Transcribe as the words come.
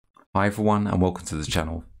Hi everyone and welcome to the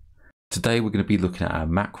channel. Today we're going to be looking at a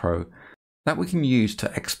macro that we can use to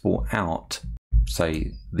export out,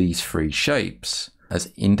 say, these three shapes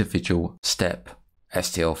as individual step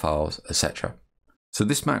STL files, etc. So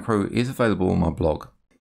this macro is available on my blog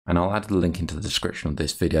and I'll add the link into the description of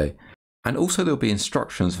this video. And also there'll be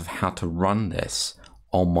instructions of how to run this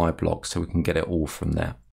on my blog so we can get it all from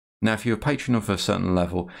there. Now, if you're a patron of a certain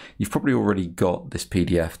level, you've probably already got this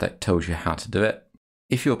PDF that tells you how to do it.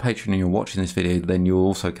 If you're a patron and you're watching this video, then you'll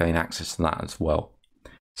also gain access to that as well.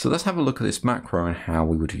 So let's have a look at this macro and how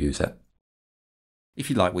we would use it. If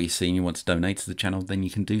you like what you see and you want to donate to the channel, then you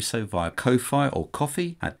can do so via Ko-Fi or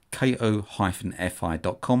Ko-Fi at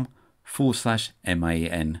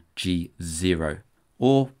ko-fi.com/MANG0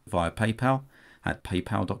 or via PayPal at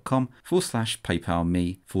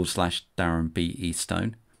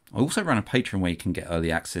paypal.com/paypalme/DarrenBEstone. I also run a Patreon where you can get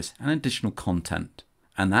early access and additional content.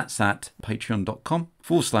 And that's at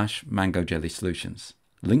patreon.com/MangoJellySolutions.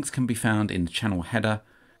 Links can be found in the channel header,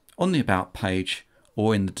 on the About page,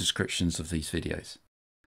 or in the descriptions of these videos.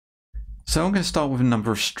 So I'm going to start with a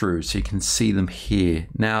number of extrudes so you can see them here.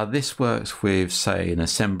 Now this works with, say, an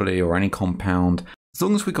assembly or any compound. As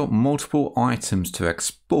long as we've got multiple items to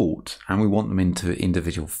export and we want them into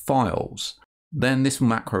individual files, then this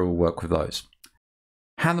macro will work with those.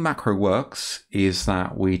 How the macro works is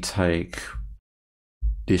that we take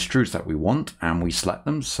the extrudes that we want and we select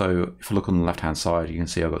them. So if you look on the left hand side, you can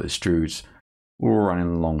see I've got the extrudes all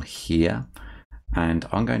running along here, and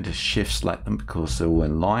I'm going to shift select them because they're all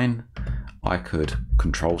in line. I could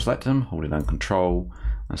control select them, holding down control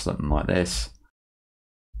and select them like this,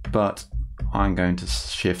 but I'm going to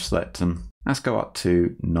shift select them. Let's go up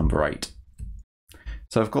to number 8.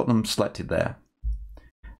 So I've got them selected there.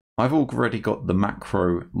 I've already got the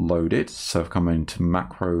macro loaded, so I've come into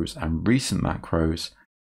macros and recent macros.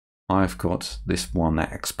 I've got this one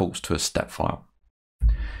that exports to a step file.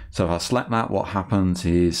 So if I select that, what happens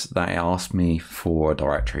is that it asks me for a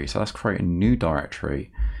directory. So let's create a new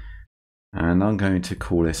directory and I'm going to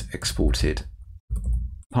call this exported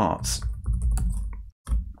parts.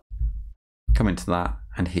 Come into that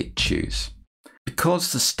and hit choose.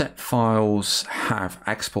 Because the step files have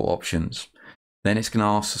export options, then it's going to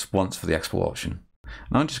ask us once for the export option.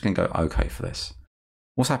 And I'm just going to go OK for this.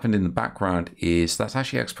 What's happened in the background is that's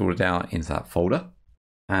actually exported out into that folder.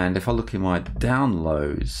 And if I look in my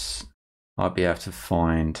downloads, I'll be able to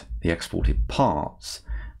find the exported parts.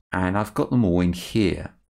 And I've got them all in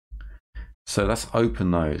here. So let's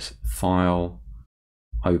open those. File,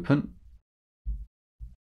 open.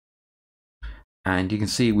 And you can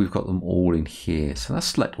see we've got them all in here. So let's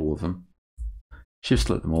select all of them. Shift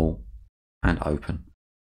select them all and open.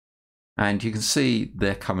 And you can see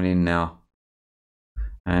they're coming in now.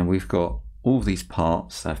 And we've got all of these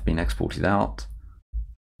parts that have been exported out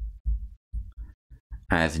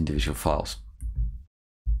as individual files.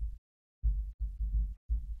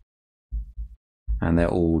 And they're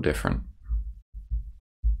all different.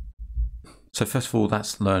 So first of all,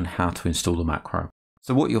 let's learn how to install the macro.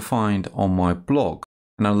 So what you'll find on my blog,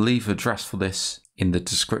 and I'll leave an address for this in the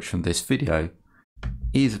description of this video,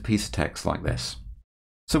 is a piece of text like this.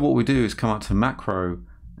 So what we do is come up to macro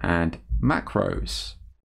and macros,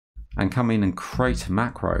 and come in and create a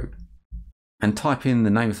macro and type in the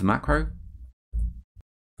name of the macro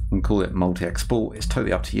and call it multi-export. It's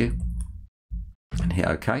totally up to you, and hit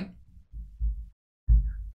OK,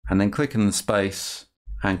 and then click in the space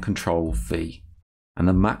and Control V, and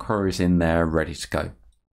the macro is in there ready to go.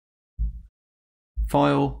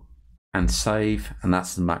 File and save, and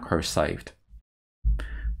that's the macro saved.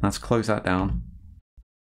 Let's close that down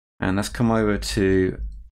and let's come over to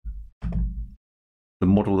the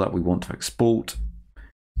model that we want to export,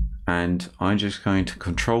 and I'm just going to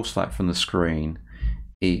control select from the screen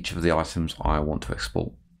each of the items I want to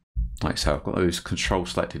export. Like so, I've got those control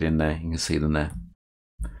selected in there, you can see them there.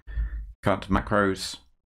 Come up to macros,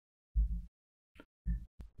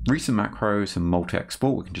 recent macros and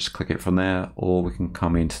multi-export, we can just click it from there, or we can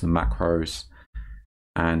come into the macros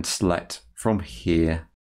and select from here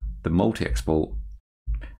the multi-export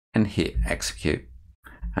and hit execute,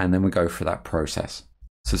 and then we go through that process.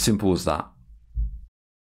 So simple as that.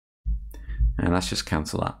 And let's just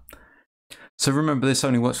cancel that. So remember, this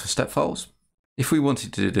only works for step files. If we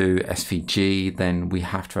wanted to do SVG, then we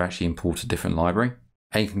have to actually import a different library.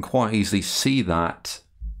 And you can quite easily see that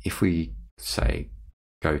if we say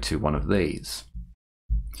go to one of these.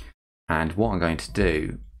 And what I'm going to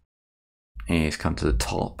do is come to the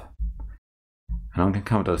top, and I'm going to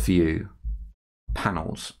come to the view,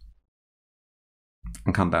 panels,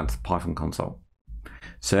 and come down to the Python console.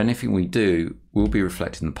 So anything we do will be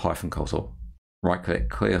reflected in the Python console. right click,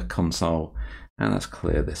 clear console, and let's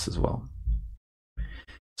clear this as well.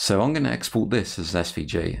 So I'm going to export this as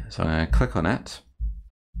SVG. So I'm going to click on it,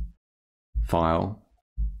 File,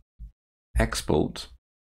 Export,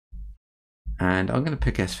 and I'm going to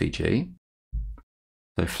pick SVG.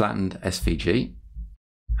 So flattened SVG,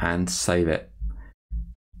 and save it.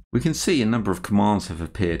 We can see a number of commands have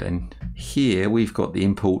appeared, and here we've got the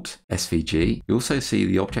import SVG. You also see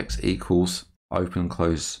the objects equals open and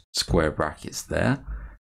close square brackets there.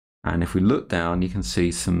 And if we look down, you can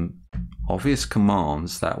see some obvious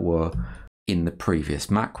commands that were in the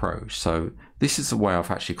previous macro. So this is the way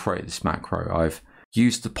I've actually created this macro. I've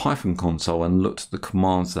used the Python console and looked at the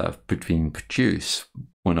commands that have been produced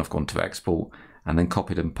when I've gone to export, and then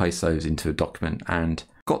copied and pasted those into a document and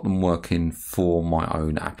got them working for my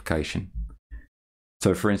own application.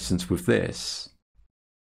 So for instance, with this,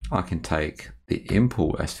 I can take the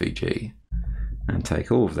import SVG and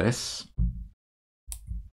take all of this,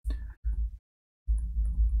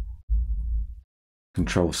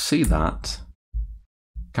 Control C that,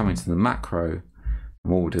 come into the macro, and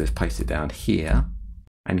what we'll do is paste it down here,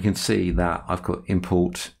 and you can see that I've got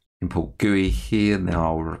import GUI here. Now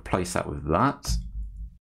I'll replace that with that.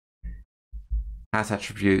 As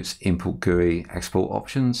attributes, import GUI, export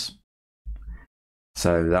options.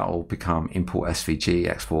 So that will become import SVG,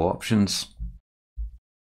 export options.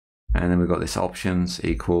 And then we've got this options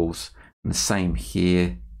equals, and the same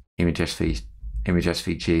here, image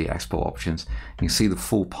SVG, export options. You can see the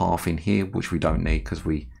full path in here, which we don't need because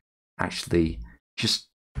we actually just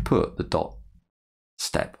put the dot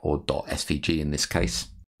step or dot SVG in this case.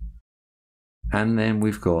 And then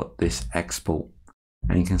we've got this export,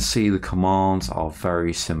 and you can see the commands are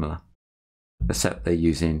very similar, except they're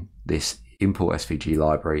using this import SVG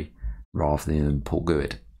library rather than import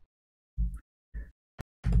GUID.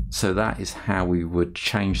 So that is how we would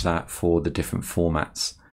change that for the different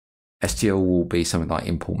formats. STL will be something like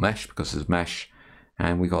import mesh because it's mesh,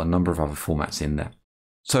 and we've got a number of other formats in there.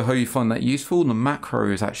 So I hope you find that useful. The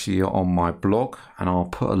macro is actually on my blog, and I'll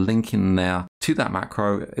put a link in there to that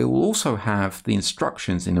macro. It will also have the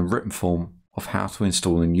instructions in a written form of how to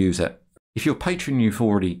install and use it. If you're a patron, you've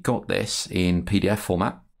already got this in PDF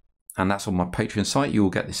format, and that's on my Patreon site. You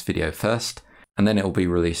will get this video first, and then it will be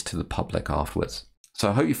released to the public afterwards. So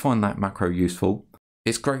I hope you find that macro useful.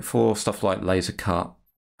 It's great for stuff like laser cut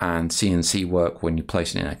and CNC work when you're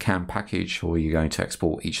placing it in a CAM package, or you're going to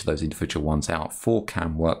export each of those individual ones out for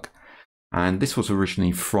CAM work. And this was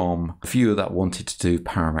originally from a viewer that wanted to do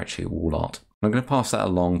parametric wall art. I'm going to pass that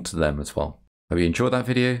along to them as well. Hope you enjoyed that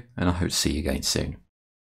video, and I hope to see you again soon.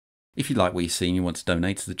 If you like what you see and you want to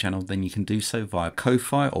donate to the channel, then you can do so via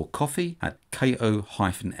Ko-Fi or Ko-Fi at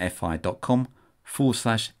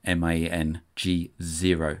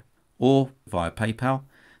ko-fi.com/MANG0, or via PayPal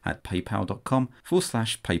at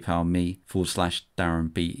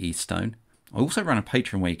paypal.com/paypalme/DarrenBEstone. I also run a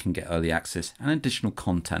Patreon where you can get early access and additional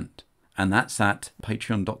content, and that's at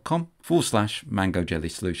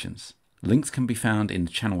patreon.com/MangoJellySolutions. Links can be found in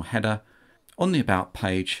the channel header, on the About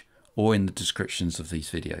page, or in the descriptions of these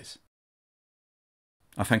videos.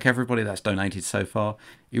 I thank everybody that's donated so far.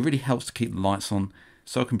 It really helps to keep the lights on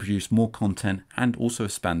so I can produce more content and also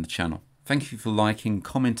expand the channel. Thank you for liking,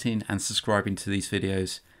 commenting and subscribing to these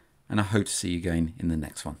videos, and I hope to see you again in the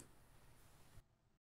next one.